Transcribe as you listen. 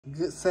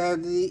Good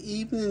Saturday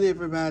evening,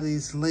 everybody.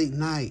 It's late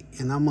night,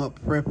 and I'm up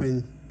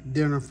prepping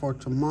dinner for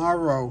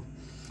tomorrow.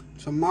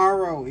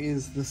 Tomorrow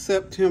is the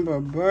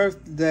September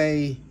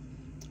birthday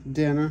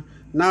dinner.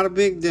 Not a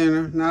big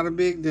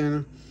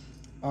dinner,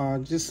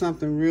 just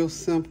something real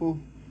simple.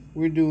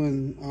 We're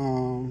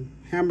doing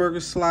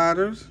hamburger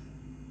sliders.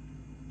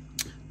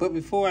 But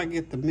before I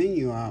get the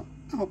menu out,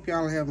 I hope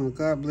y'all are having a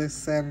God bless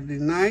Saturday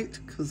night,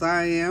 because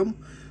I am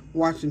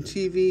watching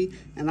TV,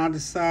 and I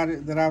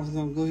decided that I was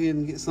going to go ahead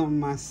and get some of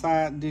my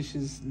side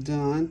dishes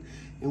done.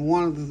 And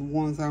one of the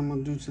ones I'm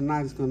going to do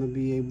tonight is going to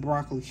be a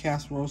broccoli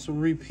casserole. It's a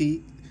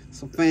repeat.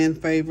 It's a fan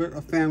favorite,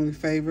 a family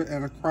favorite,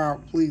 and a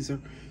crowd pleaser.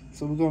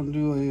 So we're going to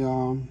do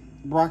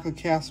a broccoli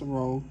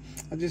casserole.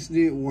 I just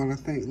did one, I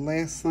think,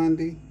 last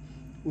Sunday.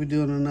 We're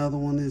doing another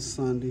one this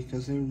Sunday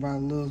because everybody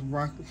loves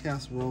broccoli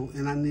casserole,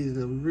 and I needed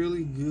a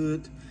really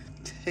good,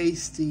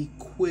 tasty,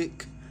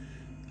 quick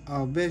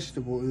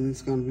vegetable, and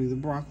it's going to be the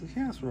broccoli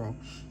casserole.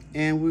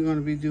 And we're going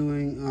to be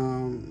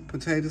doing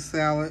potato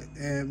salad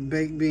and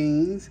baked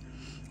beans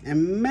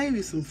and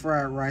maybe some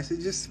fried rice.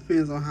 It just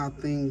depends on how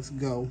things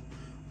go.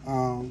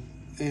 Like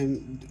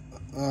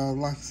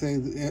I say,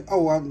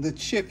 the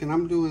chicken,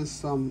 I'm doing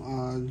some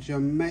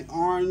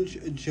orange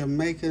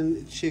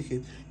Jamaican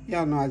chicken.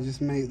 Y'all know I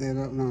just made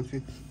that up, don't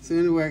you? So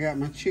anyway, I got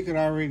my chicken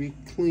already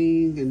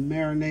cleaned and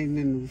marinating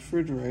in the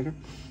refrigerator.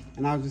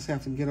 And I'll just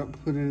have to get up,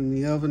 put it in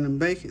the oven, and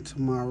bake it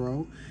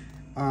tomorrow.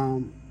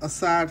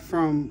 Aside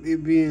from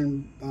it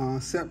being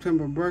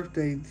September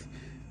birthday,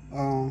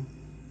 kind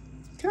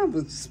of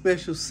a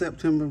special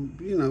September,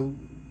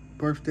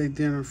 birthday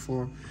dinner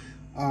for,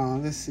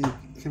 let's see,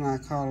 can I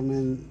call them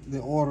in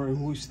the order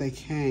in which they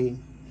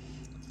came?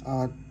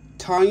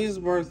 Tonya's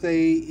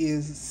birthday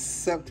is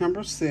September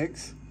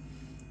 6th.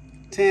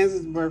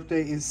 Tansey's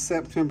birthday is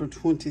September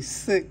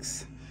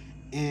 26th.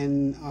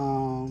 And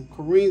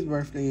Kerrem's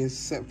birthday is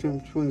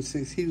September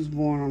 26th. He was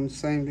born on the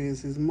same day as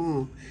his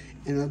mom.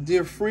 And a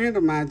dear friend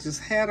of mine just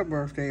had a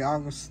birthday,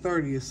 August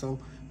 30th. So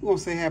we're going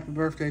to say happy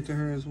birthday to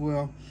her as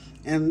well.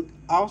 And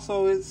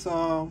also it's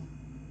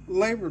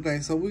Labor Day.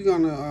 So we're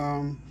going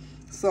to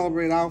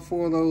celebrate all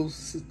four of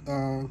those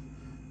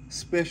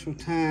special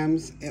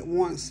times at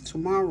once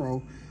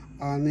tomorrow.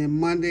 And then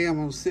Monday I'm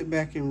going to sit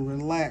back and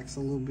relax a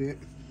little bit.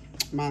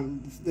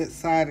 That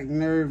sciatic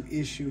nerve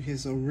issue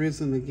has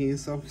arisen again,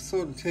 so I'm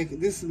sort of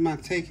this is my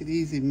take it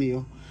easy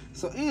meal.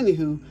 So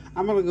anywho,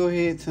 I'm gonna go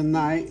ahead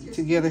tonight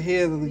to get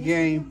ahead of the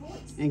game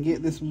and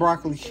get this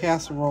broccoli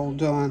casserole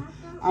done.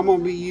 I'm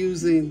gonna be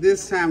using,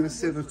 this time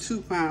instead of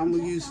 2 pounds, I'm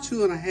gonna use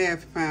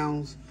 2.5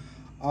 pounds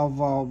of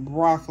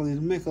broccoli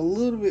to make a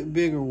little bit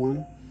bigger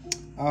one.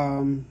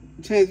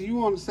 Tansey, you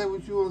want to say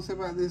what you want to say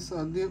about this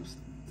dip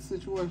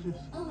situation?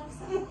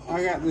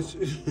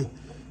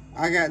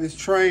 I got this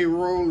train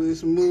rolling,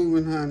 it's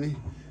moving, honey,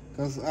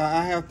 because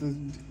I have to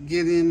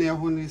get in there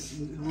when this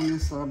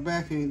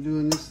back ain't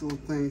doing this little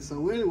thing.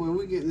 So anyway,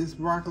 we're getting this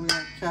broccoli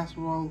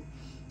casserole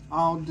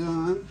all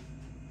done,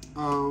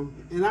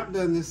 and I've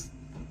done this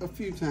a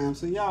few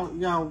times. So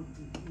y'all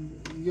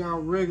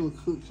regular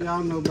cooks,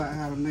 y'all know about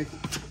how to make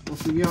it. But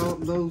for y'all,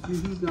 those of you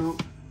who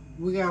don't,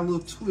 we got a little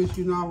twist.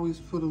 You know, I always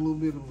put a little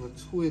bit of a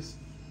twist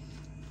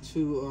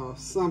to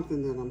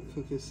something that I'm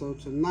cooking. So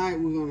tonight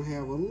we're gonna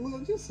have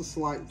just a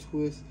slight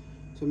twist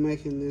to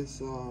making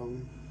this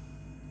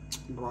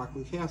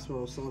broccoli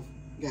casserole. So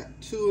I've got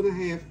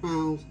 2.5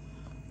 pounds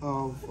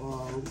of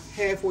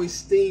halfway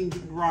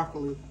steamed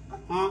broccoli.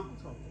 Huh?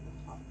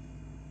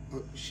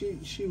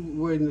 She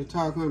waiting to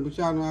talk, honey, but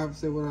y'all know I have to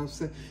say what I've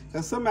said.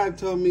 Cause somebody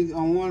told me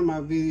on one of my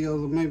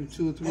videos, or maybe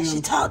 2 or 3 of them,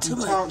 she talked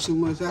too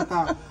much. I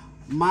thought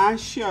my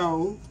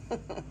show,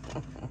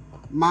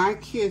 my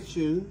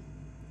kitchen,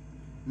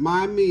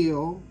 my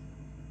meal,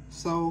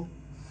 so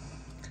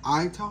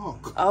I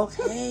talk.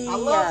 Okay. I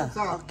love to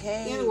talk.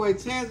 Okay. Anyway,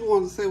 Tansey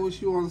wants to say what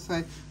she wants to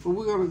say, but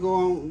we're going to go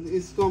on.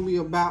 It's going to be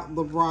about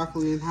the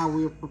broccoli and how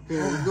we're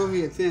preparing. Go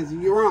ahead,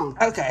 Tansey. You're on.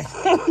 Okay.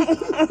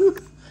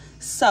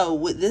 So,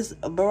 with this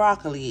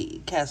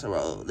broccoli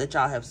casserole that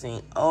y'all have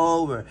seen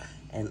over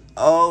and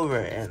over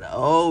and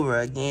over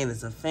again,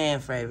 it's a fan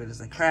favorite. It's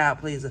a crowd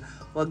pleaser.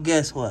 Well,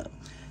 guess what?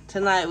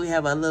 Tonight we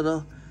have a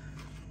little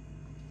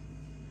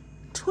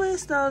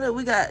twist on it.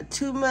 We got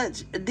too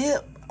much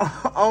dip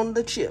on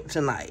the chip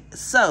tonight.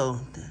 So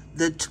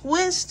the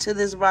twist to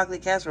this broccoli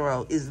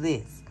casserole is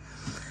this.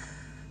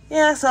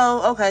 Yeah,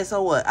 so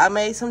what? I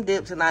made some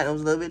dip tonight. It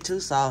was a little bit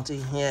too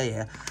salty.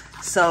 Yeah.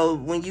 So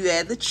when you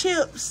add the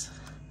chips,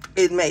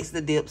 it makes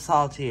the dip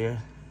saltier.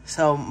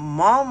 So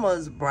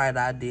Mama's bright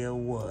idea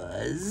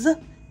was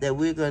that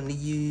we're going to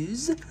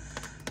use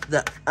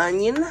the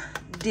onion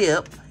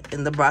dip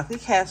in the broccoli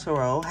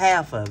casserole,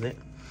 half of it,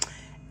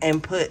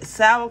 and put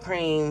sour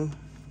cream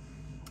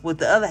with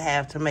the other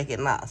half to make it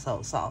not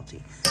so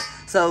salty.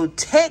 So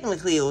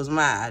technically it was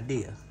my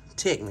idea.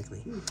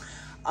 Technically.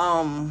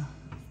 And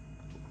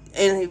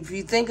if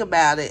you think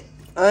about it,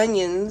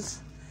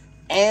 onions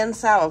and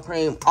sour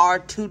cream are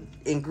 2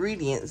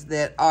 ingredients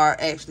that are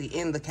actually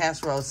in the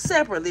casserole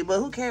separately, but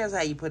who cares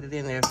how you put it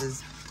in there if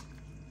it's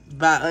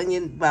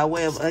by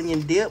way of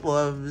onion dip,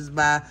 or if it's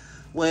by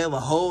way of a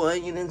whole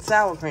onion and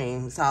sour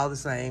cream. It's all the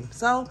same.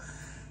 So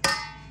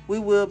we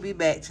will be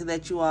back to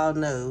let you all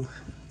know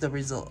the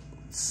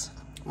results.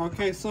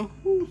 Okay, so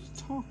who's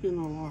talking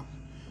a lot?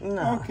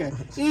 No. Okay.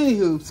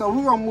 Anywho, so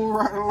we're gonna move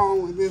right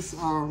along with this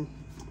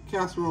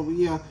casserole. But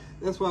yeah,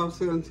 that's why I was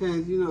telling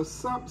Tansey, you know,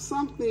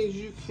 some things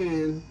you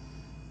can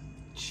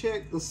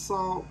check the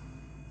salt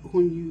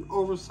when you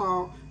over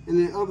salt, and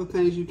then other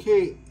things you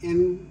can't.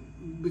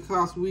 And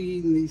because we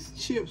eating these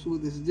chips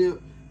with this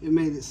dip, it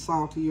made it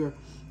saltier.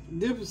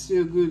 Dip is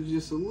still good,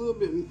 just a little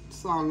bit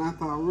salt. And I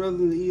thought rather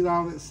than eat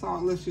all that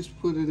salt, let's just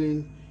put it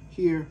in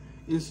here.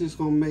 It's just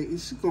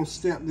gonna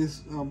step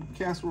this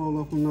casserole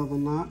up another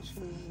notch.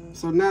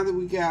 So now that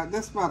we got,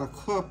 that's about a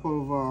cup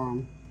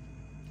of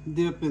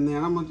dip in there.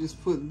 I'm gonna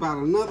just put about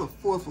another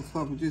fourth of a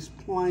cup of just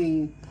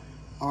plain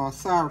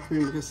sour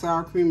cream, because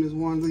sour cream is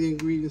one of the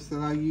ingredients that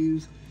I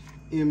use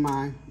in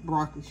my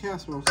broccoli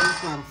casserole. So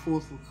that's about a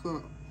fourth of a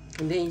cup.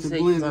 And then you say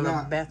you're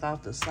gonna back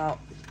off the salt.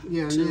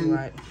 Yeah, too, and then,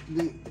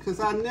 right? Because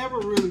I never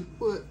really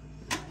put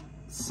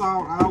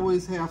salt. I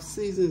always have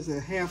seasonings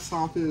that have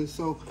salt in it.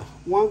 So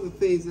one of the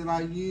things that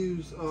I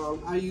use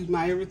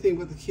my everything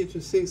but the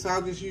kitchen sink. So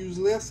I'll just use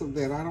less of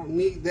that. I don't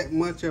need that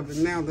much of it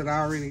now that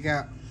I already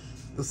got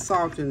the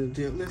salt in the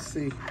dip. Let's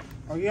see.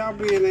 Are y'all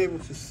being able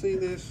to see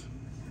this?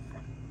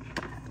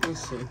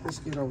 Let's see. Let's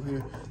get over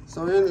here.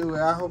 So anyway,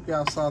 I hope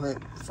y'all saw that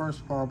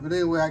first part. But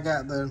anyway, I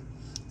got the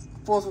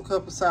fourth of a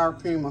cup of sour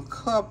cream. A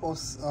cup of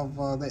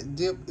that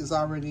dip is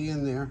already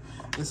in there.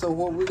 And so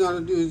what we're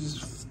going to do is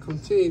just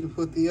continue to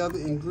put the other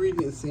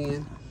ingredients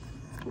in.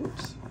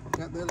 Oops,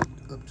 got that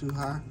up too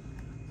high.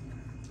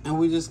 And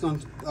we're just going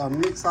to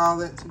mix all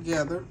that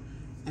together.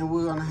 And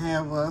we're going to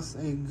have us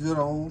a good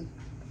old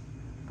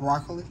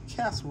broccoli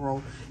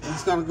casserole. And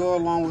it's going to go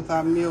along with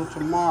our meal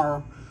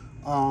tomorrow.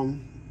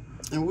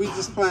 And we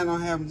just plan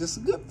on having just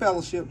a good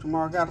fellowship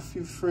tomorrow. Got a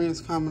few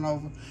friends coming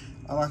over.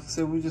 Like I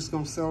said, we're just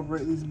going to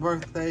celebrate these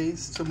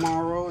birthdays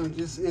tomorrow and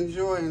just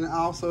enjoy, and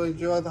also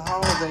enjoy the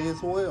holiday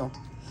as well.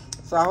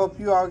 So I hope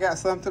you all got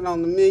something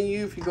on the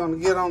menu if you're going to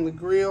get on the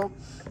grill.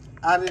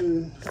 I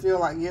didn't feel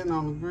like getting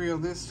on the grill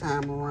this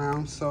time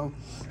around. So,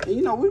 and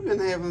you know, we've been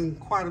having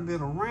quite a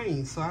bit of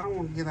rain, so I don't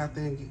want to get out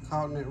there and get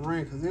caught in that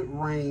rain, because it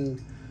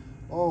rained.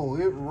 Oh,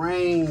 it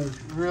rained,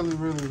 really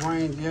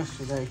rained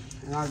yesterday.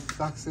 And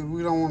like I said,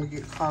 we don't want to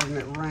get caught in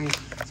that rain.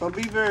 So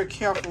be very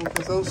careful,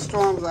 because those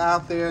storms are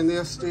out there and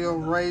they're still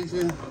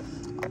raging.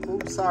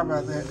 Oops, sorry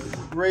about that.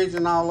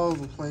 Raging all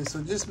over the place.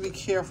 So just be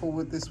careful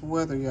with this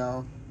weather,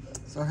 y'all.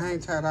 So hang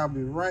tight, I'll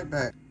be right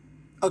back.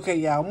 Okay,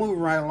 y'all, moving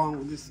right along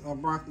with this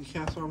broccoli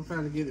casserole. I'm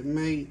trying to get it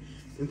made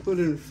and put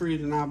it in the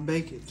freezer, and I'll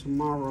bake it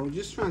tomorrow.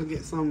 Just trying to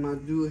get some of my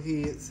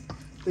do-aheads.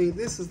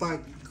 This is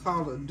like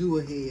called a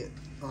do-ahead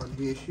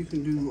dish. You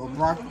can do a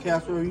broccoli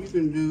casserole. You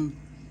can do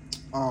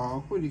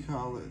what do you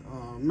call it?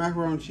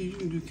 Macaroni and cheese. You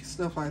can do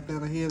stuff like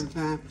that ahead of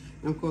time.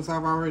 And of course,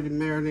 I've already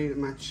marinated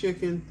my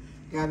chicken.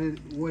 Got it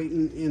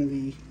waiting in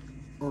the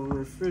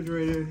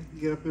refrigerator.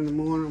 Get up in the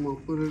morning, I'm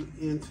gonna put it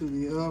into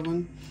the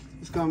oven.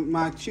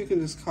 My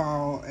chicken is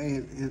called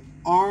an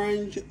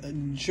orange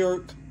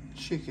jerk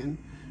chicken.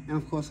 And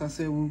of course, I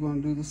said we were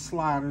gonna do the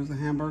sliders, the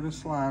hamburger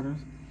sliders.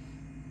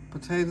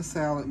 Potato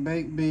salad,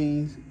 baked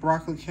beans,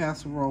 broccoli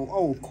casserole.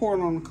 Oh,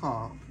 corn on the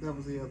cob. That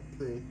was the other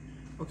thing.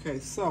 Okay,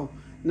 so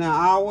now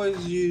I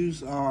always use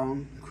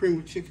cream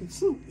of chicken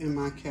soup in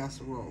my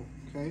casserole.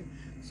 Okay,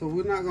 so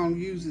we're not going to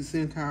use this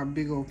entire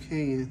big old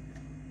can.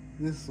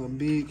 This is a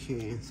big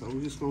can, so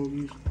we're just going to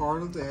use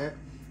part of that,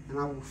 and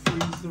I will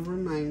freeze the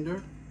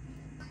remainder.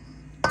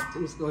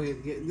 Let's go ahead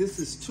and get this.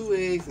 Is 2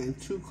 eggs and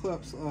 2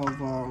 cups of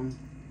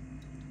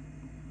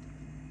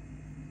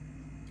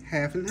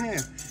half and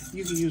half.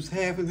 You can use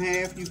half and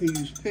half. You can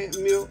use pet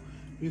milk.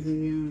 You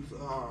can use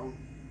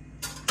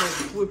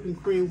whipping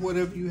cream,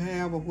 whatever you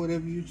have or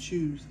whatever you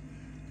choose.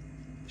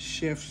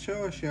 Chef's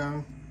choice, y'all.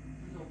 You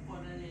gonna pour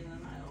that in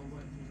tonight or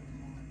what?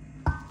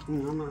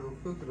 I'm not gonna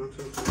cook it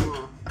until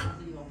tomorrow. So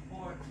you gonna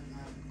pour it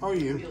tonight? Oh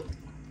yeah.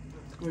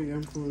 Oh yeah,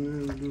 I'm pulling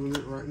it and doing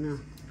it right now.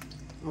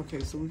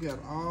 Okay, so we got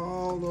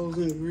all those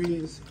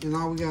ingredients, and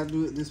all we gotta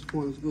do at this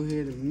point is go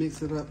ahead and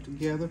mix it up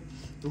together.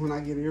 And when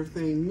I get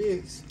everything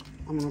mixed,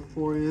 I'm gonna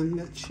pour in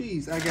that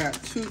cheese. I got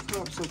 2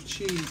 cups of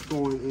cheese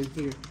going in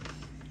here.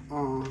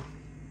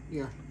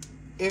 Yeah,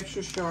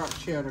 extra sharp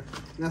cheddar.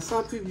 Now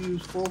some people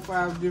use 4 or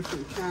 5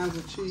 different kinds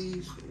of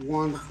cheese.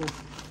 Wonderful.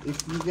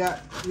 If you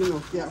got, you know,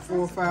 if you got 4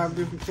 or 5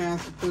 different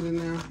kinds to put in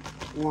there,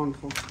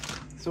 wonderful.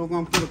 So we're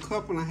gonna put a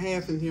cup and a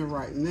half in here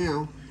right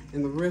now,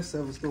 and the rest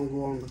of it's gonna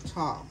go on the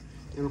top.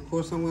 And of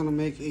course, I'm gonna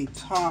make a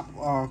top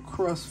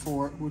crust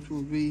for it, which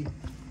will be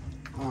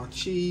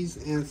cheese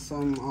and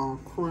some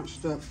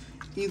crunched up,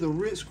 either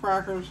Ritz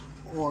crackers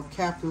or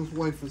Captain's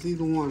wafers.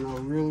 Either one are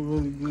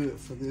really good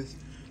for this,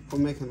 for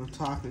making a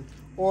topping.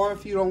 Or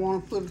if you don't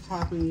want to put a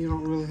topping, you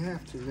don't really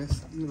have to.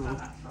 That's, you know,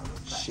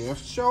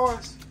 chef's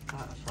choice.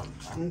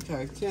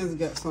 Okay, Tansey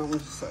got something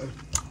to say.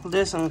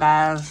 Listen,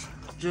 guys,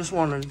 just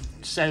want to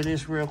say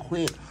this real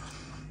quick.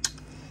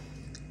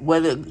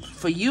 whether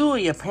for you or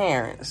your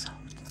parents,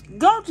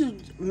 go to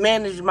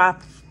manage my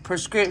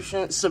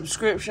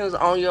subscriptions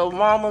on your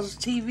mama's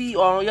TV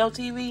or on your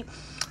TV.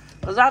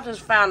 Because I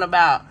just found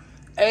about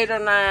 8 or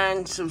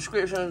 9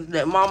 subscriptions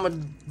that mama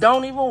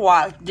don't even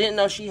watch, didn't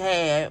know she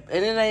had,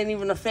 and it ain't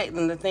even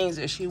affecting the things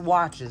that she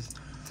watches.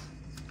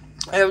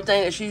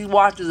 Everything that she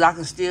watches, I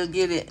can still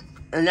get it.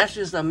 And that's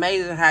just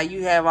amazing how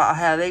you have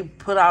how they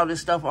put all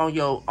this stuff on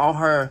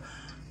her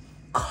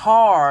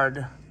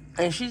card,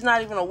 and she's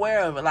not even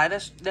aware of it. Like,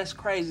 that's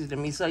crazy to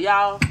me. So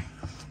y'all,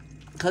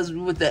 because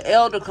with the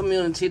elder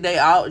community, they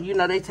all,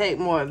 they take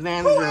more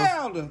advantage of.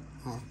 Elder?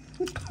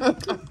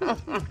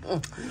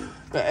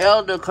 The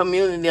elder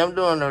community. I'm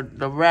doing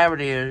the rabbit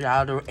ears,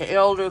 y'all. The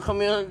elder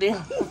community.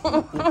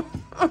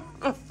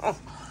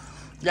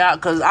 Yeah,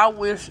 because I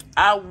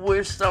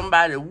wish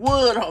somebody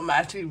would on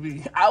my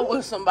TV. I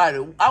wish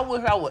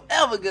I would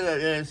ever get up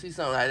there and see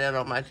something like that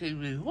on my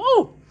TV.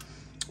 Woo!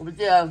 But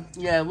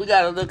yeah, we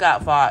got to look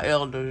out for our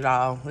elders,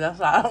 y'all.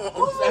 That's all.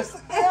 Who is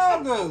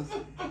elders?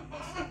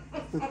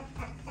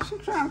 She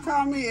trying to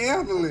call me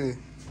elderly.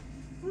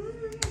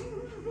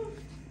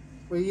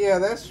 But yeah,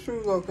 that's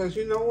true though, because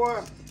you know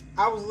what?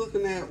 I was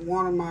looking at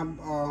one of my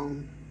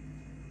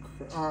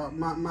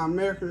my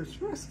American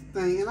Express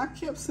thing, and I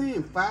kept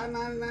seeing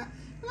 $5.99, and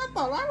I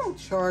thought, I don't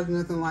charge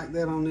nothing like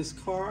that on this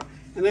card,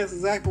 and that's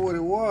exactly what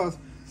it was.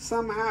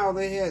 Somehow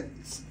they had,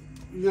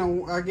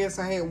 I guess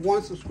I had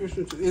one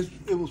subscription to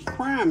it was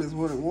Prime is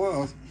what it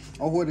was,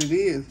 or what it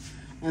is.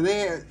 And they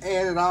had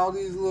added all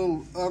these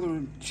little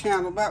other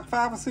channels, about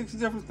 5 or 6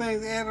 different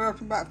things, added up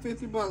to about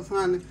 $50,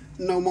 honey.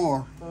 No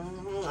more.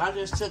 I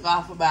just took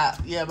off about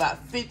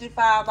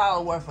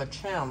 $55 worth of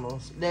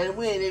channels that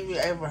we ain't even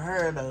ever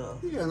heard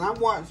of. Yeah, and I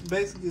watched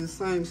basically the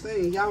same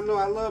thing. Y'all know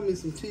I love me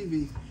some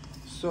TV.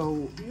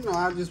 So,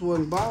 I just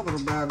wasn't bothered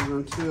about it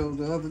until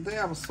the other day.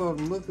 I was sort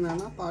of looking at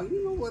it, and I thought,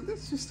 you know what,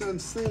 this just doesn't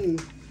seem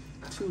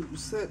to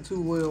set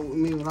too well with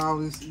me with all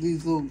these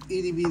little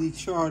itty-bitty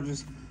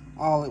charges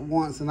all at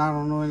once, and I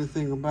don't know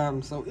anything about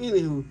them. So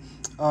anywho,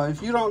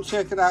 if you don't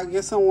check it out,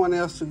 get someone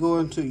else to go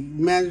into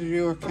manage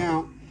your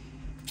account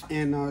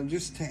and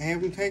just to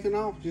have them taken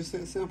off. Just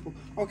that simple.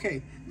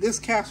 Okay, this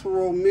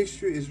casserole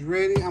mixture is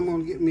ready. I'm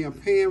gonna get me a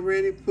pan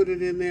ready, put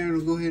it in there,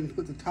 and go ahead and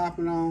put the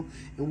topping on,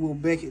 and we'll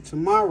bake it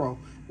tomorrow.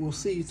 We'll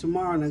see you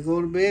tomorrow. Now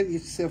go to bed, get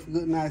yourself a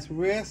good night's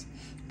rest,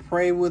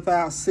 pray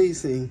without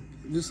ceasing,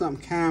 do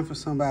something kind for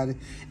somebody,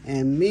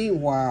 and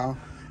meanwhile,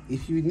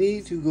 if you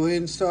need to, go ahead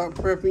and start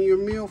prepping your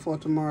meal for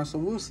tomorrow. So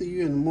we'll see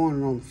you in the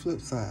morning on the flip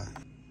side.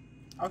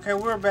 Okay,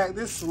 we're back.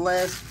 This is the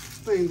last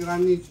thing that I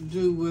need to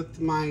do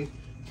with my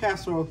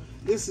casserole.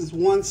 This is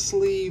 1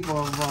 sleeve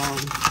of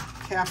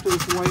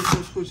Captain's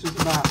wafers, which is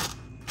about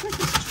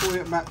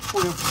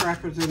 12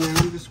 crackers in there.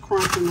 I'm just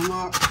crunching them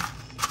up.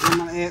 I'm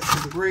going to add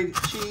some grated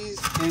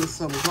cheese and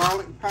some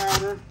garlic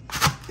powder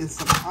and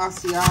some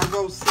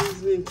Asiago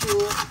seasoning to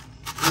it.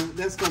 And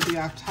that's going to be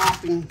our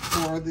topping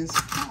for this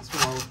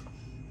casserole.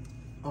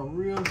 A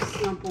real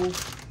simple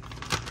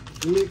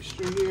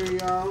mixture here,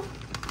 y'all.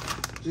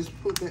 Just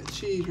put that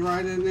cheese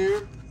right in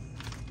there.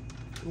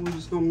 And we're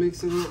just gonna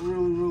mix it up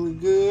really, really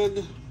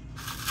good.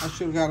 I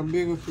should have got a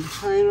bigger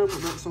container,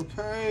 but that's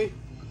okay.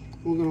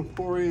 We're gonna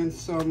pour in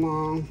some,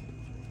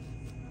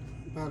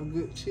 about a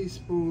good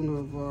teaspoon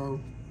of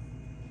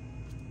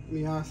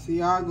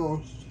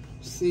Asiago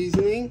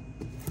seasoning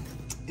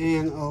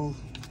and a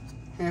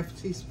half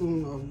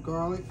teaspoon of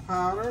garlic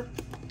powder.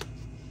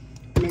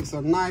 Makes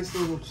a nice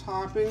little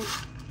topping.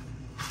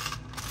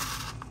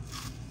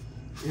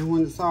 And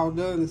when it's all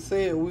done and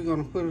said, we're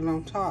gonna put it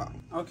on top.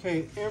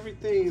 Okay,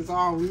 everything is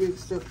all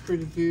mixed up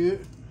pretty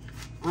good.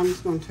 I'm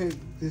just gonna take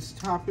this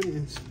topping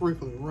and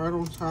sprinkle it right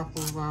on top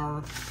of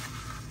our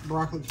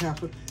broccoli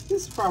casserole.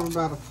 This is probably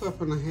about 1.5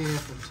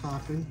 cups of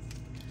topping.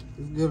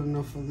 It's good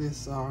enough for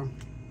this.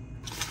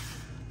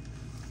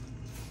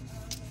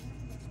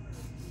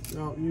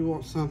 You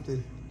want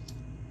something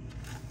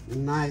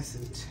nice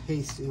and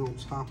tasty on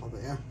top of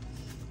there.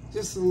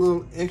 Just a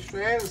little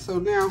extra added. So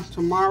now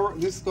tomorrow,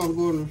 this is gonna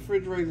go in the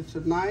refrigerator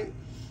tonight,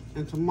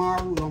 and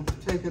tomorrow we're gonna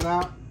take it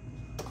out,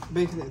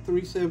 bake it at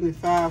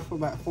 375 for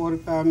about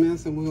 45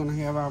 minutes, and we're gonna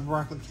have our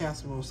broccoli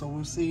casserole. So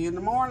we'll see you in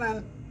the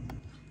morning.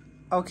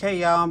 Okay,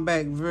 y'all, I'm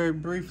back very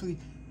briefly.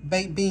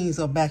 Baked beans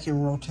are back in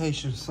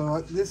rotation.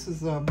 So this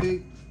is a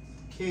big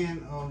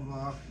can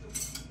of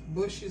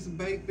Bush's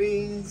baked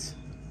beans.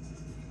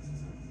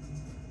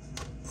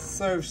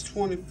 Serves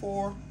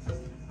 24.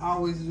 I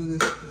always do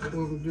this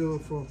when we're doing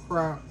for a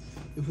crowd.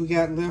 If we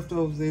got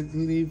leftovers, they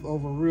leave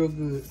over real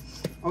good.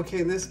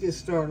 Okay, let's get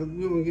started.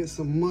 We're gonna get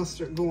some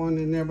mustard going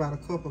in there, about a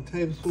couple of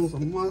tablespoons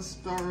of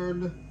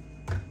mustard.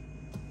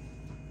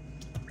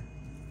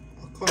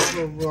 A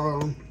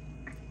couple of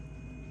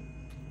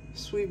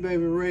Sweet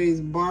Baby Ray's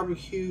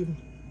barbecue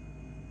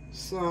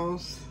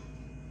sauce.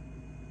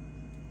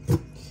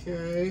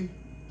 Okay.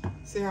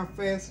 See how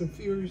fast and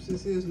furious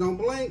this is? Don't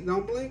blink,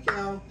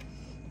 y'all.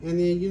 And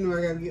then,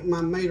 I gotta get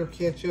my mater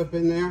ketchup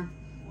in there.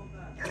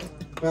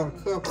 About a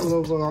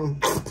couple of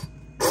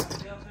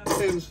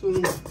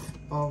tablespoons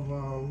of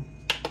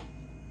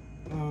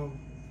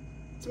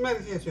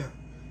tomato ketchup.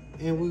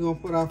 And we're going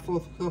to put our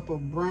 4th cup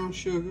of brown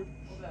sugar.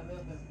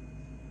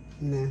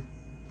 Nah.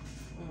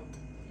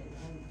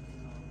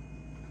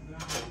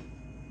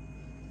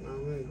 No,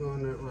 we ain't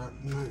going that route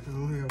tonight. I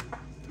don't have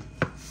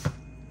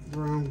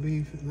ground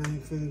beef and I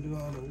ain't finna do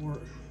all the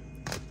work.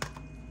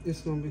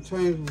 It's gonna be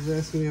Tonya was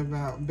asking me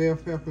about bell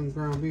pepper and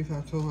ground beef.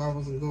 I told her I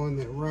wasn't going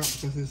that route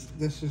because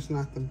that's just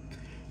not the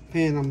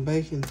pan I'm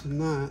baking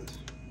tonight.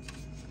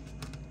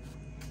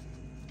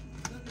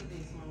 Look at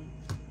this one.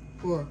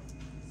 What?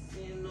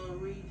 In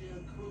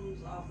Norwegian cruise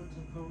offer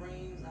to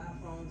Kerrem's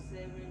iPhone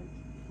 7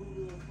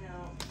 Hulu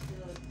account.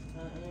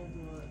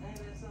 Android. Ain't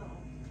that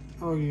something?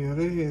 Oh yeah,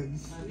 they had.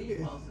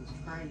 These posts is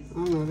crazy. I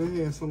know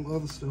they had some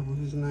other stuff with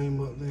his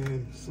name up there.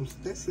 And some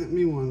they sent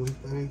me one of them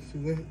things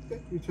too. They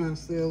be trying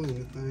to sell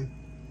anything.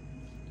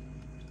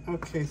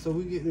 Okay, so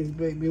we getting these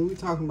baked beans. We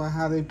talking about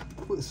how they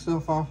put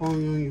stuff off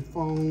on you on your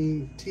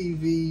phone,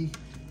 TV,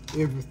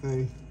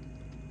 everything.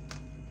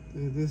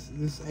 And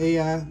this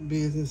AI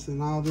business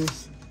and all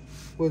this,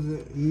 was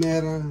it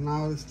Meta and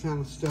all this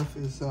kind of stuff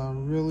is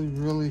really,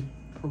 really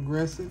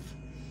progressive.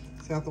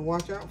 So you have to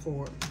watch out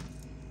for it.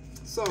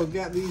 So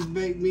got these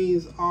baked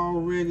beans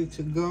all ready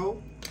to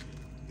go.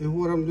 And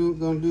what I'm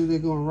gonna do, they're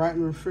going right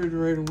in the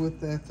refrigerator with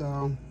that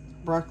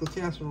broccoli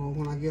casserole.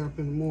 When I get up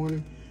in the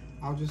morning,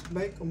 I'll just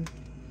bake them.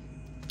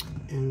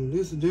 And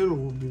this dinner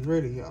will be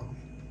ready, y'all.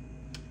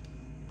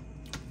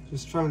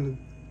 Just trying to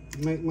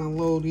make my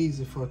load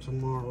easy for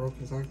tomorrow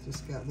because I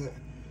just got that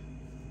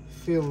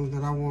feeling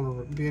that I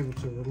want to be able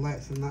to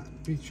relax and not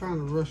be trying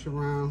to rush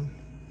around.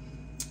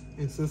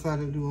 And since I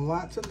didn't do a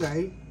lot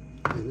today,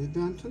 get it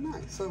done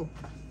tonight. So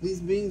these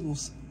beans will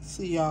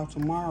see y'all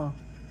tomorrow,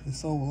 and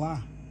so will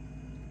I.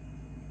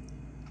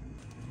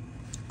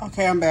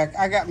 Okay, I'm back.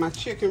 I got my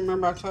chicken.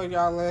 Remember I told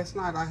y'all last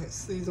night I had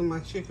seasoned my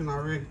chicken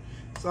already.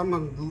 So I'm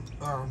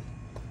gonna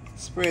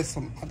spread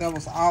some, that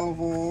was olive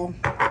oil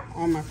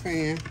on my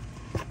pan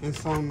and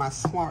some of my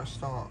Smart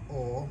Start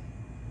oil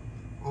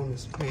on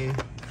this pan.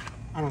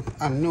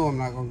 I know I'm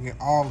not gonna get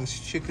all this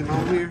chicken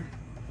on here,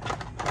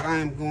 but I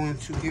am going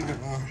to give it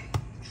a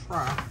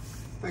try. I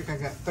think I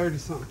got 30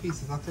 something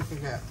pieces. I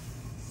think I got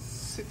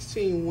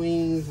 16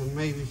 wings and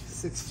maybe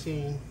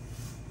 16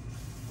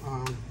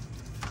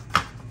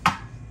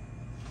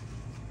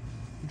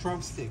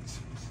 drumsticks.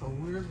 So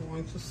we're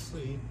going to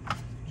see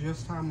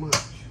just how much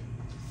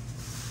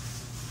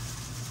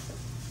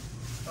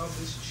of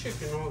this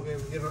chicken I'm gonna be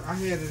able to get. I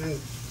had it in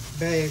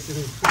bags in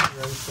the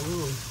refrigerator, so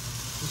we'll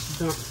just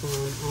dump some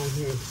on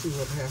here and see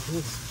what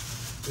happens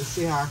and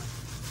see how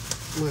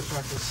much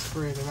I can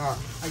spread it out.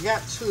 I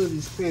got 2 of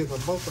these pans,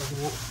 but both of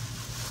them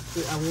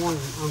I want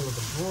them under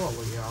the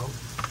broiler, y'all.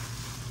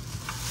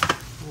 I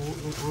want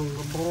them under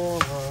the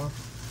broiler.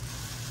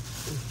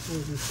 I'm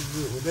gonna be too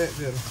good with that,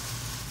 did I?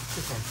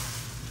 Okay.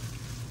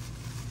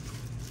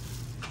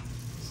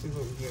 Let's see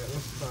what we got.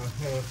 That's about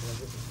half of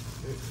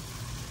it.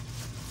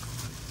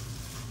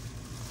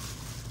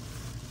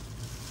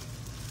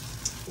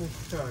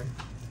 Okay.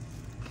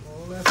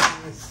 Well,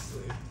 let's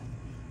see.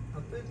 I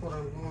think what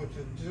I'm going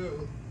to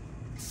do,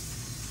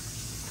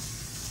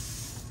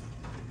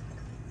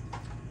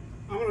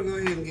 I'm going to go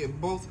ahead and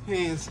get both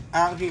pans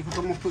out here because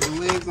I'm going to put the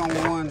legs on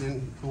one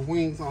and the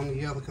wings on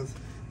the other because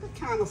they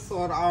kind of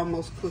sort of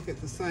almost cook at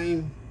the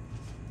same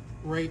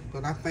rate,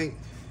 but I think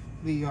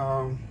the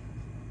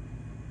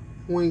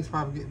wings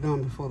probably get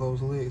done before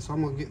those legs. So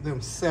I'm going to get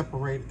them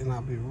separated and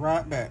I'll be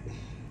right back.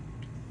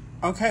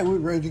 Okay, we're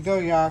ready to go,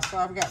 y'all. So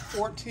I've got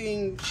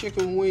 14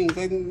 chicken wings.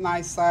 They're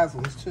nice size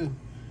ones too.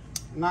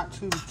 Not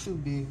too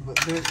big, but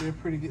they're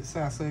pretty good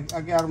size. So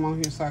I got them on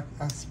here, so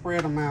I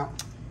spread them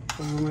out.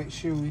 So we'll make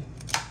sure we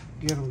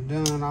get them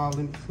done all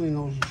in between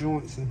those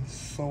joints and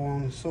so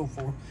on and so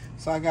forth.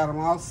 So I got them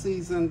all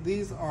seasoned.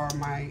 These are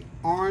my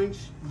orange.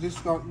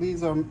 These are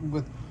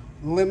with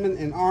lemon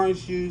and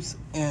orange juice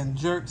and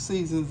jerk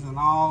seasons and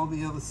all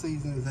the other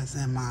seasonings that's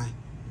in my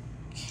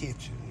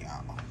kitchen,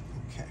 y'all.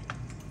 Okay.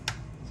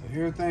 So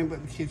everything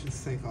but the kitchen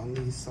sink on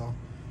these. So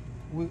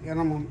and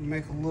I'm gonna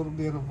make a little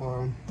bit of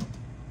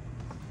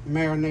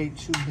marinade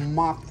to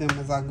mop them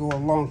as I go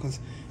along, because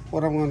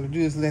what I'm going to do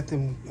is let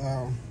them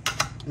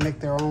make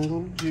their own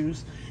little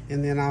juice,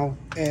 and then I'll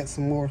add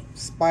some more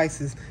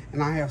spices,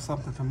 and I have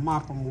something to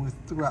mop them with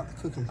throughout the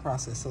cooking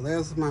process. So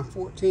there's my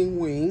 14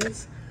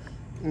 wings.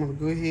 I'm going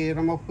to go ahead,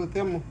 I'm going to put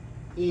them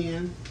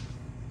in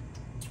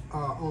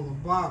on the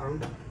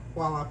bottom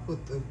while I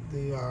put the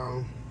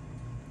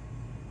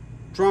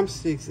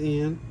drumsticks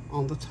in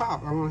on the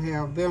top. I'm going to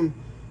have them,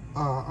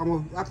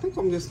 I think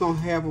I'm just going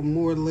to have them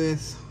more or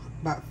less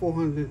about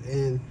 400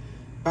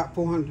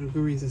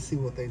 degrees and see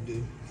what they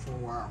do for a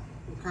while.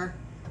 Okay,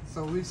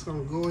 so we're just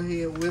gonna go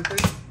ahead with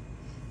it,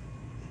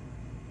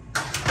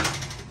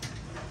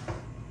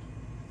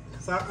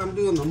 because I'm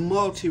doing the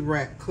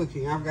multi-rack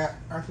cooking. I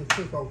can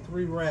cook on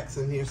 3 racks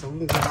in here, so we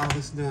can get all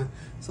this done.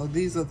 So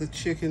these are the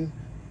chicken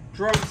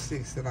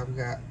drumsticks that I've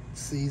got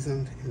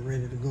seasoned and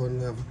ready to go in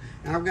the oven,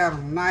 and I've got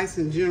them nice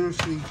and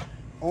generously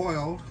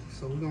oiled.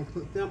 So we're gonna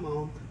put them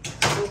on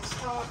the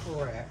top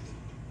rack.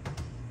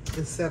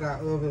 and set our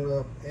oven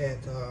up at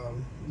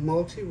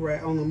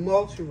multi-rack, on the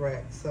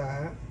multi-rack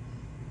side.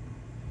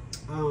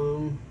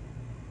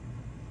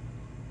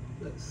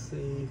 Let's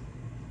see.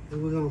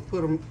 And we're gonna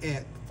put them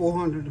at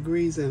 400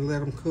 degrees and let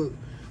them cook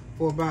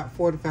for about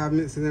 45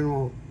 minutes, and then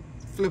we'll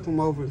flip them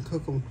over and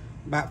cook them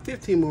about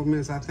 15 more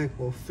minutes. I think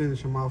we'll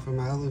finish them off, and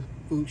my other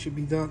food should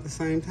be done at the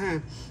same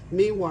time.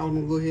 Meanwhile, I'm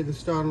gonna go ahead and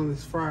start on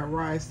this fried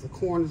rice. The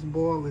corn is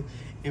boiling,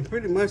 and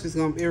pretty much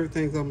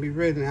everything's gonna be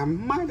ready. Now, I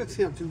might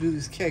attempt to do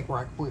this cake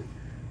right quick.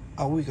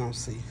 Oh, we gonna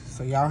see.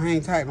 So y'all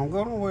hang tight, don't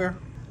go nowhere.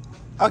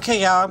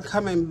 Okay, y'all, I'm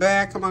coming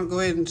back. I'm gonna go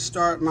ahead and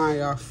start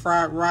my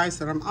fried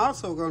rice, and I'm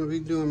also gonna be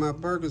doing my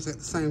burgers at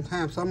the same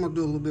time. So I'm gonna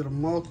do a little bit of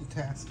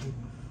multitasking.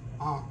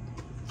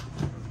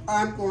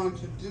 I'm going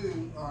to do,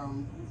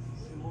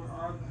 where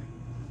are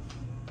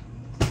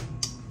they?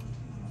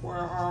 Where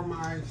are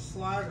my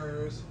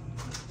sliders?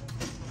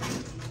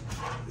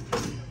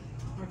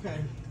 Okay,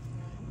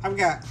 I've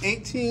got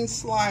 18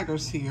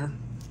 sliders here.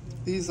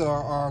 These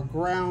are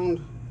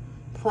ground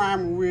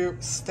prime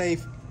rib steak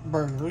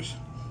burgers.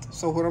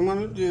 So what I'm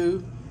gonna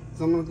do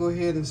is I'm gonna go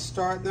ahead and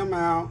start them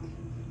out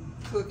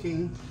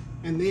cooking,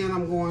 and then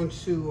I'm going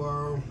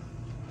to,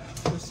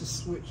 let's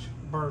just switch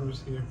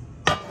burners here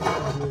for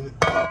a minute.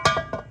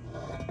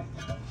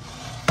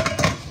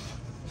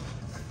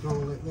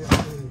 Don't let that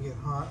thing get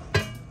hot.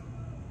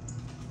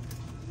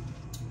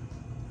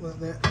 Let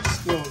that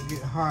skillet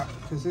get hot,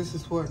 because this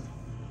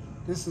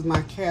is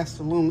my cast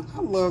aluminum.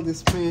 I love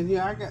this pan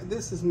here.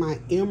 This is my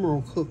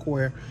Emerald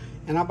cookware,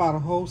 and I bought a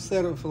whole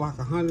setup for like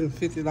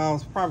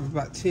 $150, probably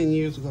about 10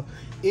 years ago.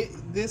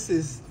 It's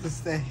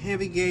the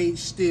heavy gauge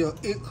steel.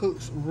 It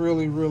cooks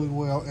really, really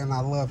well, and I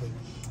love it.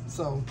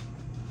 So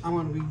I'm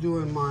gonna be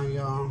doing my,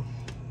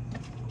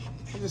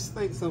 I just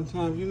think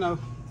sometimes, you know,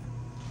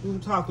 we were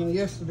talking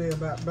yesterday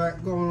about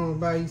going on and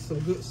buy you some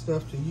good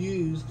stuff to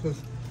use, because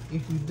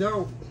if you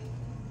don't,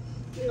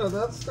 you know,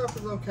 the other stuff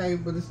is okay,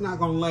 but it's not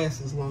gonna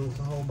last as long as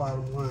the whole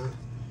bottom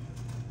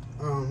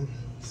line.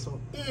 So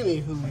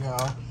anywho,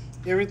 y'all,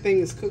 everything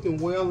is cooking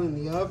well in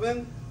the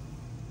oven.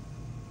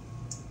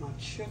 My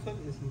chicken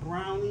is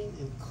browning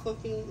and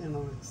cooking, and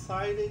I'm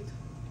excited.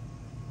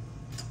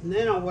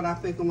 Now what I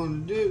think I'm gonna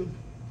do,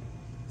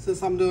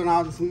 since I'm doing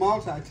all this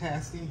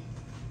multitasking,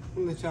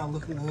 I'm gonna let y'all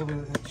look in the oven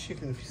at that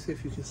chicken, see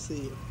if you can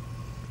see it.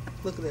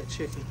 Look at that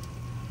chicken.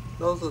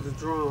 Those are the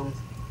drums.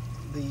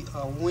 The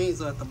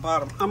wings are at the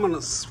bottom. I'm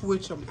gonna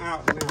switch them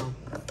out now.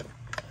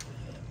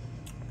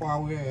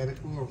 While we're at it,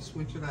 we're gonna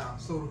switch it out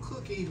so it'll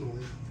cook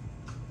evenly.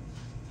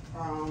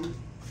 I'm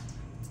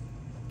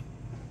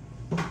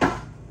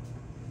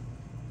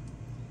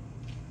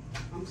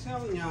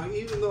telling y'all,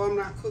 even though I'm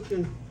not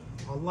cooking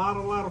a lot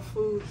of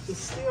food, it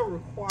still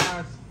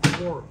requires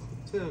work.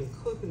 I'm telling you,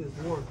 cooking is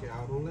work,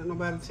 y'all. Don't let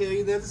nobody tell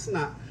you that it's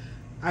not.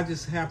 I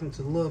just happen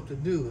to love to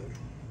do it.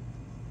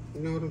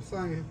 You know what I'm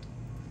saying?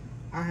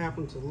 I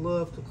happen to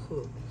love to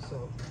cook,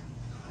 so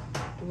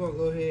we're gonna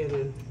go ahead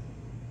and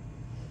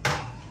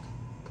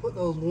put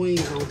those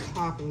wings on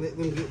top and let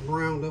them get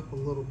browned up a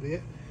little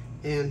bit.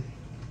 And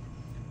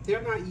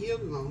they're not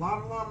yielding a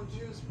lot of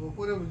juice, but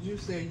whatever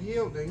juice they're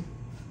yielding,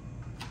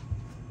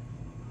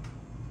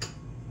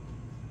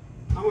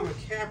 I'm gonna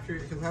capture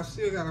it, because I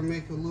still gotta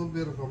make a little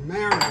bit of a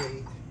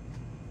marinade.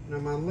 Now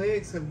my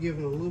legs have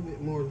given a little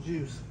bit more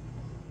juice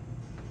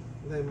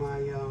than my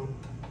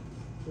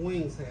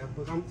wings have,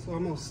 but so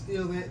I'm gonna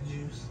steal that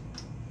juice.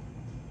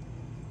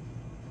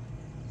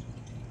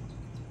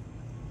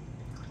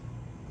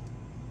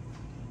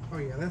 Oh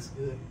yeah, that's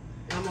good.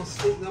 And I'm gonna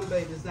stick them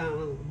babies down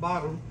on the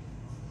bottom,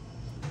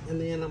 and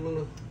then I'm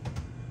gonna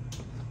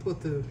put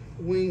the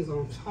wings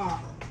on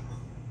top.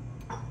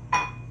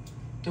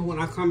 And when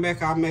I come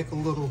back, I'll make a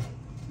little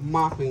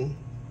mopping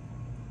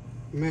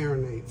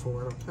marinade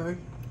for it, okay?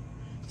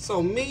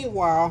 So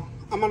meanwhile,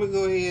 I'm gonna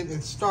go ahead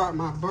and start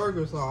my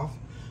burgers off,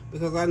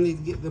 because I need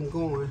to get them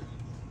going.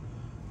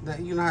 That,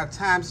 you know how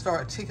time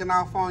start ticking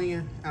off on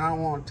you, and I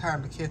don't want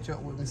time to catch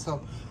up with me. So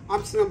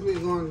I'm simply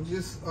going to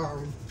just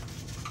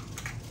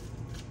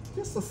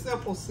a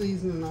simple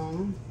seasoning on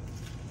them.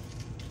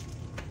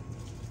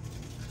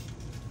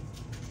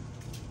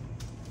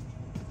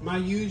 My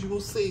usual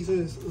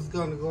seasoning is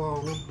going to go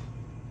on them.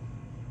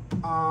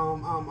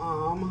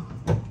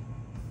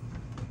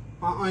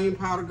 My onion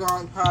powder,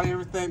 garlic powder,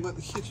 everything but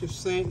the kitchen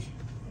sink.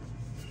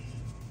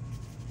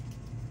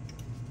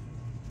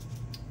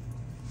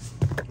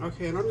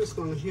 Okay, and I'm just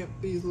going to hit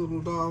these little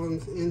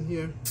darlings in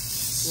here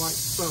like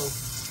so.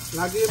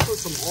 And I did put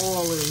some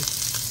oil in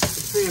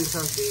the pan,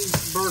 because these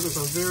burgers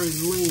are very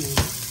lean.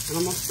 And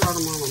I'm going to start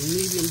them on a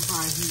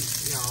medium-high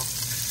heat, y'all.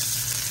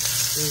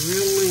 They're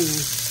real lean,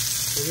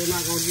 so they're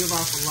not going to give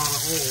off a lot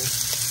of oil.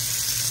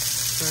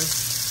 Okay?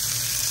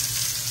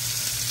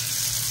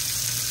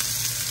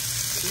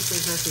 I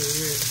think I can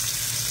get it.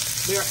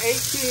 There are 18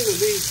 of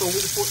these, so I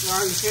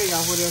can tell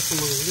y'all what else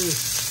I'm going to do.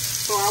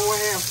 So I will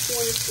have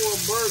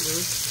 24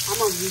 burgers. I'm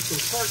going to do some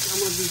turkey.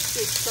 I'm going to do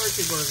 6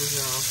 turkey burgers,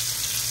 y'all,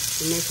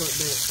 to make up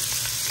that,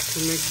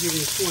 give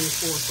me 24.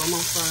 So I'm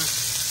going to fry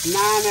 9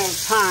 at a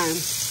time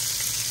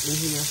in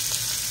here.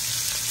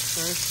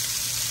 Okay?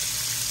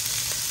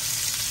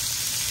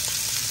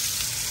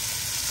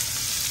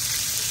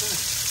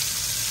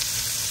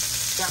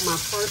 Got my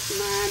first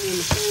 9 in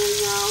the pan,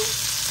 y'all.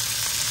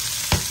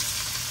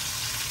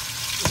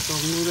 Just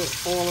gonna move that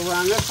oil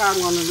around. That's how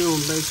I'm gonna do them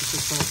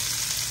basically. So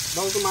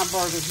those are my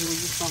burgers, and we're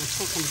just gonna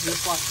cook them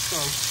just like so.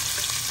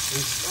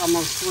 And I'm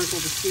gonna sprinkle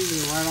the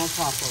seasoning right on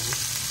top of them.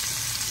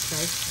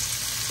 Okay.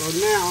 So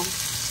now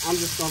I'm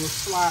just gonna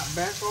slide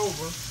back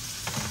over.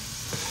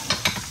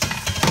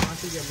 I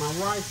can get my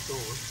rice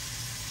going.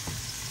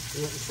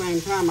 And at the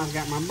same time, I've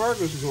got my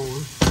burgers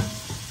going.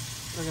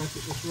 I got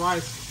this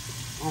rice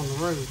on the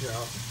road,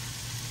 y'all.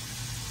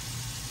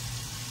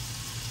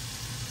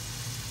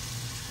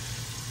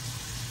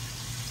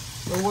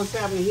 So what's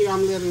happening here,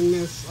 I'm letting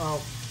this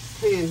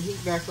pan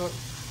heat back up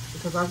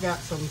because I've got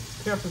some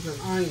peppers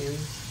and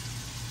onions.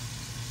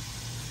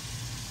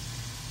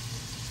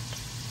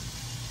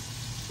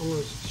 I'm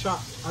going to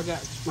chop, I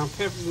got my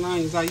peppers and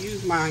onions. I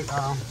use my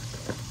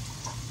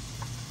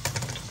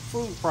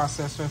food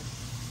processor.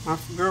 My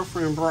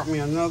girlfriend brought me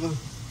another,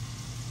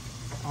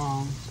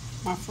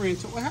 my friend,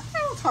 I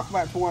don't talk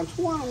about Tawana.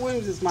 Tawana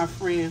Williams is my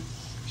friend.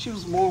 She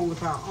was born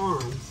without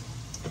arms.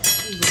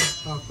 She's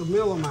a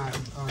familial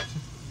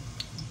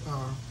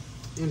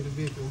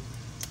individual,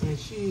 and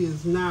she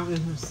is now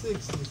in her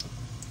 60s.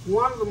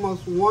 One of the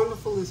most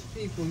wonderfulest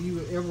people you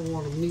would ever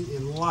want to meet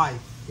in life,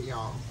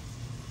 y'all.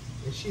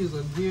 And she's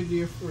a dear,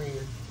 dear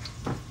friend.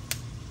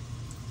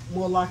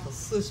 More like a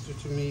sister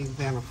to me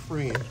than a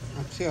friend,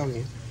 I'm telling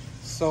you.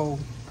 So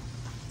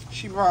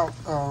she brought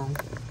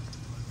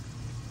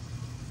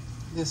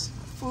this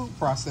food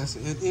processor,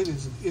 and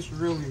it's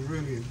really,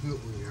 really a good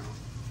one, y'all.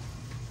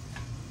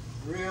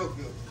 Real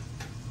good one.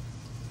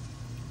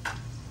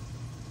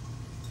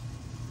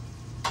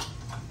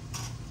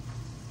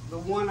 The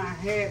one I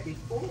had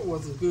before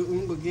was a good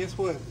one, but guess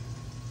what?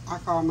 I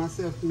call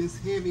myself Miss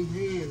Heavy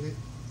Handed.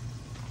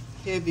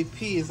 Heavy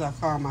P, as I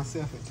call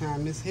myself at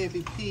times. Miss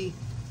Heavy P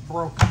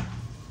broke it.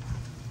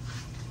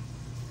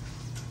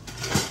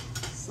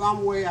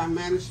 Some way I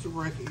managed to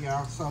break it,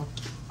 y'all. So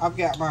I've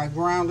got my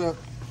ground up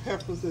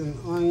peppers and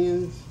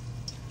onions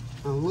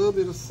and a little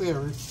bit of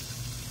celery.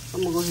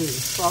 I'm gonna go ahead and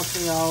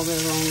saute all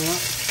that on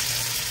up.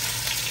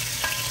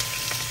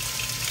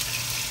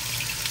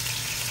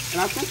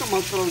 And I think I'm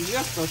gonna throw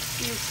just a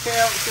few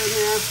carrots in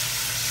there,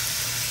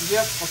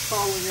 just for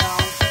color, y'all.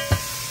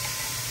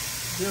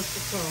 Just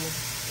for color.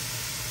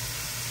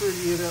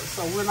 Pretty it up.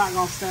 So we're not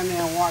gonna stand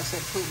there and watch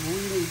that cook. We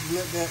need to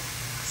let that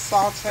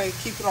saute.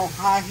 Keep it on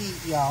high heat,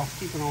 y'all.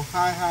 Keep it on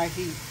high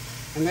heat,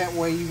 and that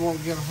way you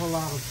won't get a whole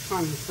lot of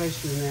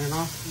condensation in there. And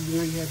also, you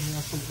know, you have to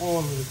have some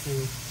oil in the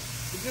thing.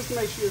 But just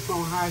make sure it's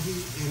on high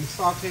heat and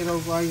saute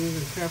those onions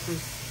and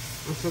peppers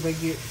until they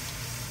get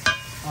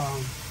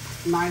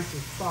nice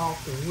and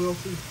soft and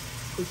wilty.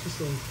 Put you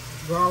some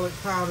garlic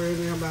powder in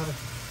there, about a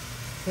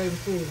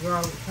tablespoon of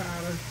garlic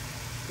powder.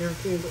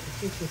 Everything but the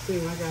kitchen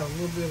sink. I got a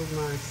little bit of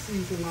my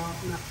seasoning off,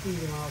 not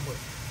seasoning off, but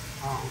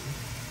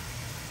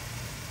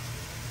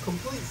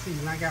complete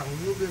seasoning. I got a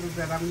little bit of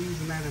that. I'm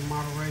using that in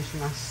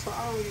moderation. I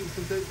don't use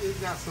it because it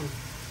got some.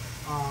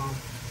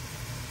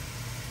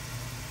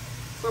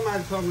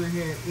 Somebody told me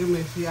they had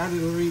MSG. I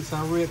didn't read, so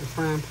I read the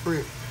fine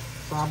print.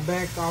 So I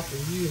backed off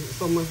and used it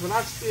so much, but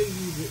I still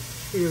use it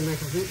here and there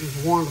because it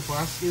is wonderful.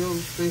 I still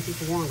think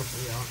it's wonderful,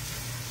 y'all.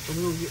 So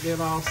we'll get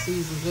that all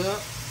seasoned up.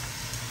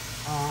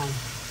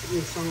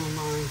 Get some of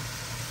my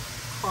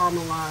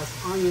caramelized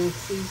onion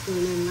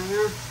seasoning in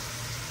there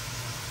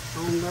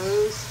on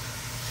those.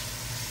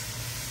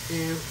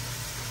 And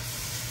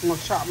I'm going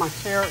to chop my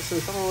carrots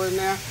and throw in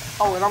there.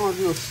 Oh, and I'm going to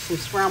do some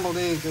scrambled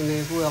eggs in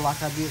there as well,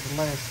 like I did the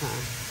last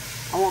time.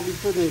 I won't be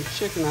putting in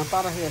chicken. I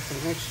thought I had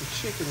some extra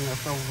chicken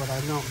left over, but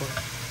I don't. But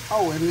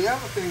oh, and the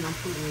other thing I'm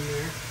putting in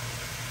there,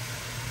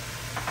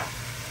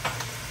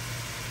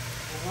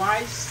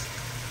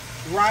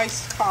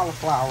 rice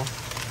cauliflower.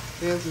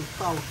 There's the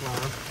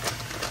cauliflower.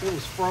 It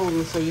was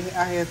frozen, so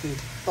I had to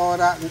thaw it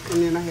out, and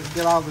then I had to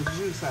get all the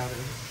juice out of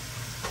it.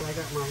 So I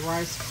got my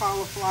rice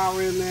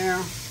cauliflower in there,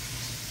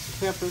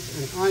 peppers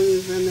and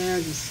onions in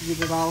there, just to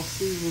get it all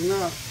seasoned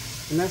up.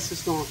 And that's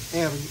just going to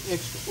add an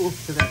extra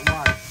oomph to that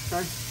rice,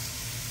 okay?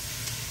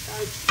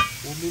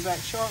 We'll be back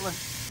shortly.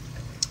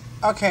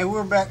 Okay,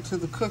 we're back to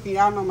the cooking.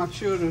 Y'all know my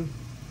children,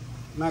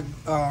 my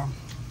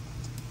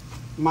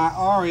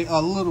Ari, a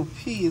little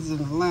P, is in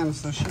Atlanta,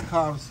 so she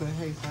called and said,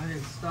 hey, so I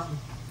had to stop and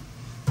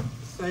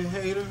say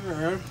hey to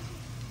her.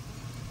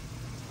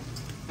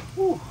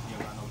 Whew. You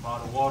got no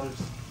bottled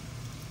waters?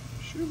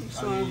 Should be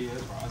some. Oh, yeah,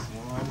 that's right. I see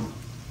them right here.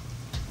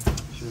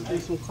 Should be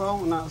some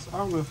cold nuts. I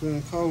don't know if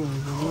it's cold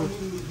ones.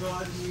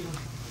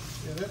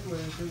 Yeah, that's where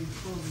they say you're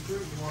supposed to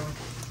drink water.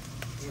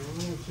 Yeah,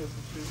 room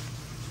temperature.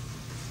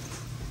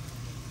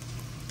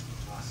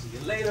 I'll see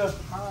you later.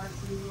 All right,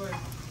 see you later.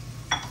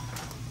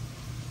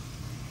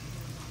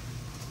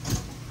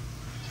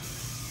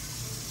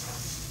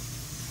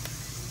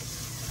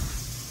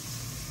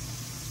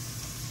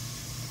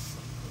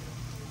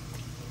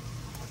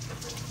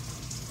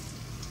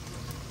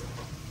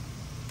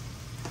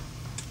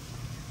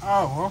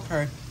 Oh,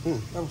 okay.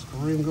 That was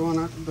Kerrem going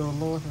out the door.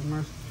 Lord have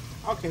mercy.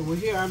 Okay, well,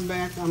 here I'm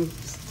back. I'm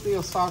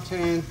still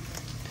sauteing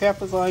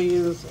peppers,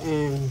 onions,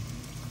 and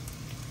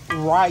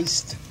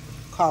riced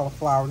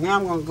cauliflower. Now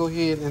I'm going to go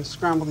ahead and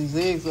scramble these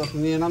eggs up,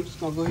 and then I'm just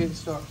going to go ahead and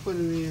start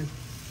putting in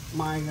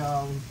my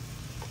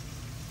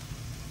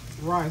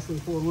rice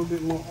and pour a little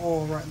bit more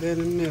oil right there in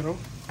the middle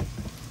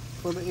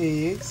for the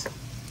eggs.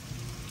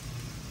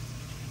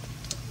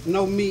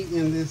 No meat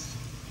in this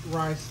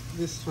rice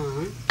this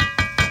time.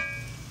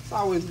 It's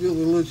always good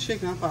with a little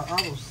chicken. I thought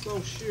I was so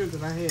sure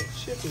that I had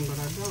chicken, but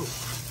I don't.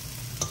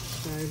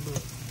 Okay,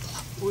 but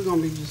we're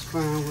going to be just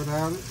fine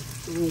without it.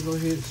 So we're going to go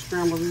ahead and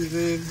scramble these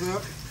eggs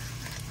up.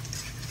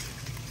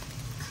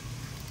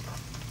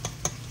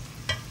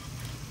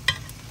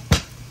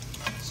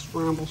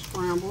 Scramble,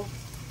 scramble.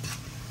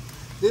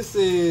 This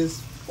is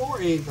 4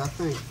 eggs, I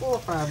think. 4 or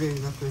 5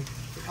 eggs, I think.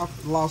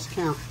 I've lost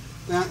count.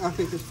 I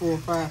think it's 4 or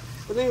 5.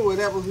 But anyway,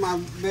 that was my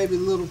baby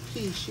little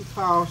P. She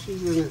called.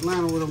 She's in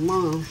Atlanta with her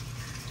mom.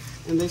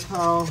 And they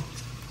called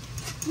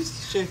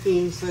just to check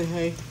in and say,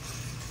 hey,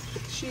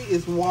 she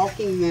is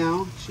walking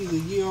now. She's a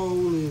year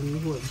old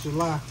in, what,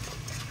 July.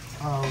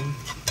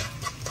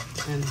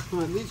 And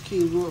these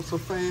kids grow up so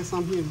fast,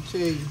 I'm here to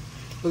tell you.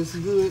 But it's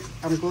good.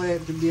 I'm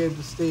glad to be able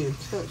to stay in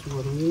touch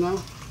with them, you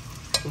know?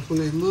 Because when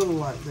they're little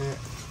like that,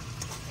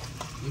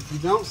 if you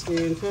don't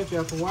stay in touch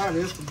after a while,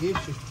 they'll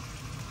forget you.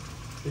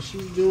 But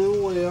she's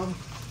doing well.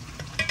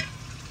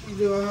 She's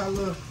doing her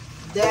little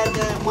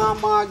dad,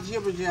 mama,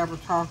 jibber jabber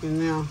talking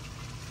now.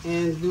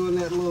 And doing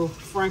that little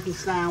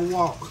Frankenstein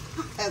walk,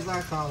 as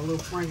I call it, a little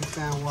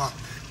Frankenstein walk.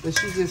 But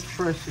she's just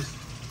precious.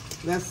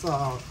 That's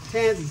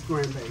Tansey's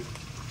grandbaby.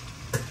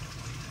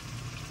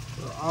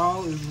 So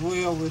all is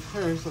well with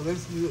her, so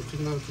that's good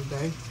to know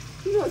today.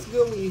 You know, it's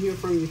good when you hear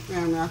from your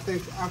family. I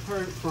think I've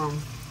heard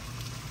from,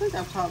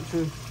 I've talked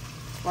to,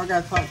 well, I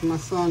got to talk to my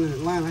son in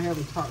Atlanta. I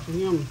haven't talked to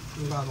him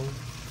in about a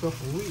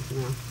couple of weeks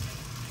now.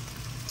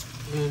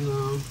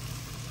 And,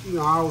 you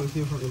know, I always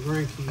hear from the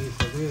grandkids,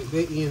 so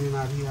they're in and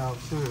out of here all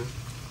the time.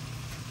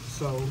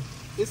 So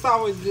it's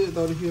always good,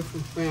 though, to hear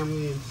from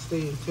family and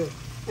stay in touch.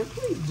 And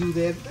please do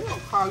that. If they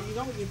don't call you,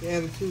 don't get the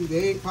attitude.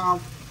 They ain't call.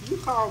 You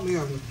call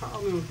them.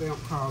 Call them if they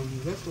don't call you.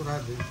 That's what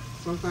I do.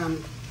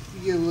 Sometimes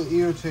you get a little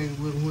irritated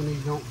with them when they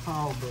don't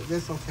call, but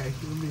that's okay.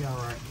 It'll be all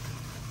right.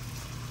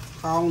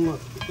 Call them up.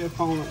 Put their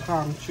phone up.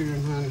 Call them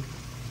children, honey.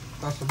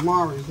 Because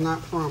tomorrow is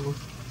not promised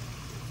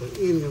for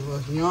any of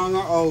us, young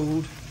or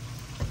old.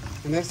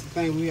 And that's the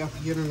thing we have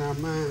to get in our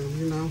mind,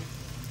 you know.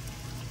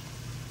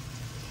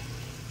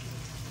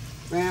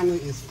 Family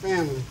is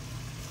family.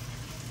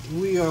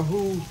 We are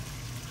who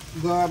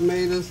God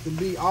made us to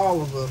be,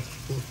 all of us.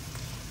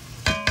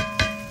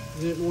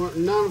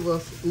 None of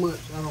us much,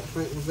 I don't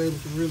think, was able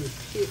to really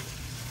pick,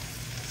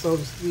 so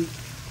to speak,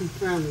 who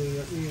family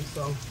is.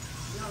 So,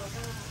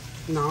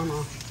 no. I'm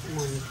on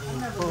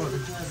the party.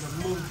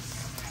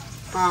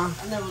 Huh?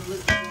 I never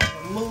looked at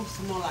a moose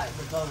more like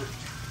the goat.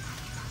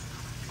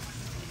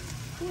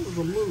 What was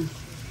a moose?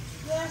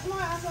 Yeah, it's not.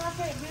 I said I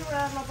can't be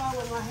around nobody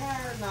with my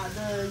hair not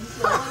done. You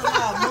said, what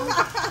about a moose?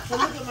 So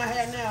look at my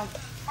hair now.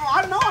 Oh,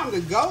 I know I'm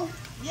the goat.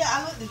 Yeah,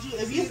 I looked at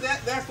you.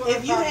 That's what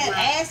if you had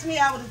asked me,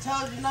 I would have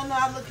told you, no,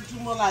 I look at you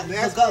more like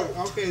the goat.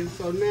 Okay,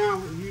 so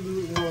now you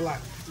look more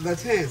like the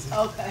Tansey.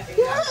 Okay.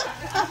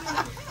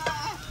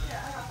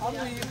 I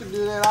knew you could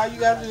do that. All you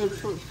got to do is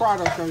put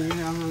product on your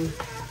hair, honey.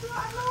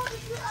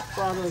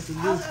 Product to do.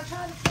 I was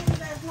trying to figure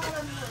that's not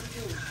a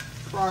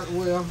good.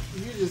 Well,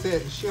 you just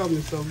had to show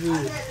me so good. I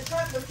had to show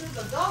you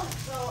the goat,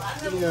 so I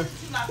never looked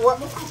at you like what?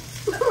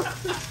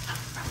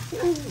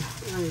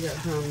 I ain't got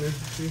time to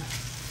listen to you.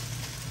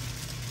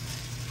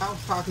 I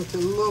was talking to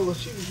Lola.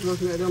 She was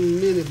looking at them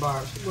mini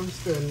bars. She wasn't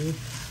studying.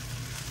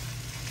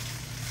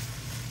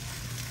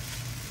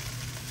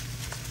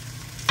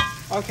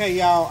 Okay,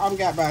 y'all. I've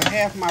got about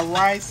half my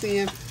rice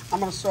in. I'm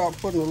going to start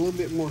putting a little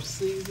bit more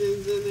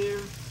seasonings in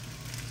there.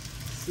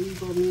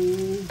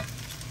 Seasoning.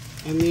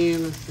 And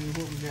then, let's see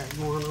what we got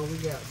going on. We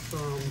got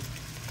some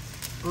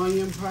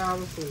onion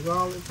powder, some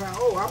garlic powder.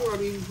 Oh, I'm going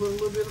to even put a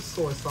little bit of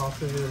soy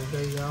sauce in there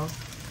today, y'all.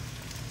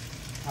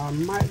 I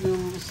might do a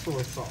little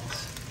soy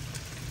sauce.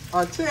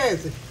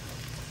 Tansey.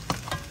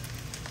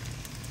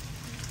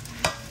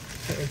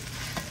 Okay.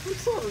 I'm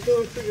sort of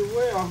doing pretty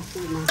well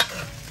with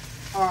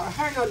my...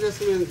 hang on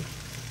just a minute.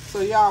 So,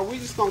 y'all, we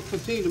just going to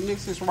continue to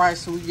mix this rice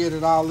so we get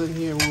it all in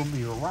here, and we'll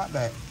be right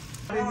back.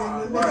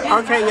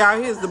 Okay,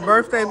 y'all, here's the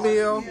birthday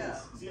meal.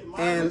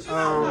 And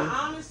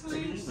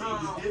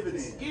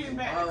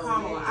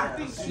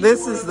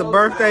this is the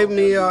birthday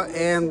meal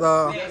and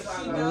the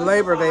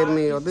Labor Day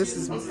meal. This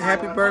is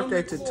happy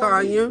birthday to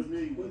Tonya,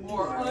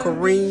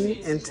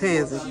 Kerrem, and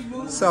Tansey.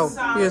 So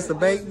here's the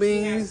baked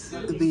beans,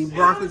 the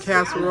broccoli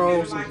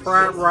casserole, some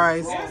fried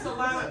rice,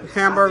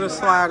 hamburger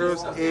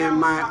sliders, and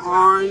my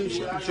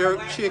orange jerk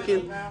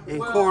chicken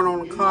and corn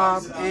on the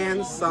cob,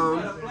 and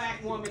some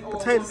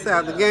potato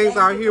salad. The gang's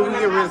out here. We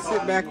get ready to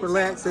sit back,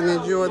 relax, and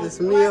enjoy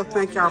this meal.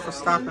 Thank y'all for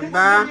stopping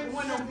by.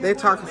 They're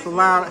talking so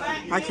loud,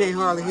 I can't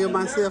hardly hear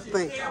myself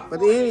think.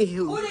 But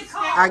anywho,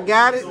 I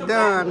got it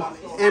done.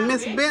 And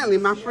Miss Bentley,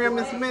 my friend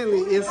Miss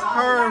Bentley, is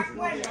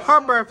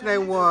her birthday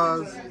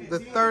was the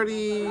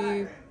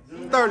 31st.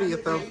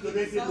 30th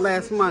of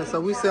last month. So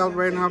we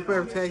celebrating her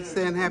birthday,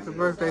 saying happy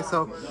birthday.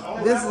 So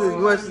this is as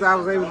much as I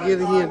was able to get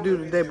in here and do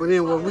today. But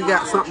anyway, we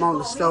got something on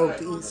the stove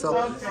to eat.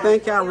 So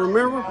thank y'all.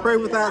 Remember, pray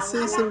without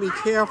ceasing. Be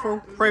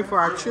careful. Pray for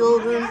our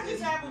children.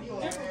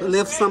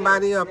 Lift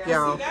somebody up,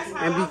 y'all.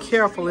 And be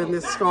careful in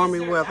this stormy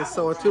weather.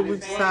 So until we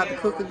decide to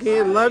cook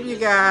again, love you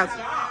guys.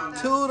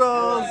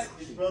 Toodles.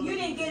 You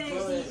didn't get it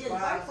as easy as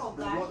white folk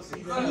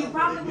got, and you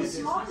probably was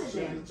smarter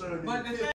than them.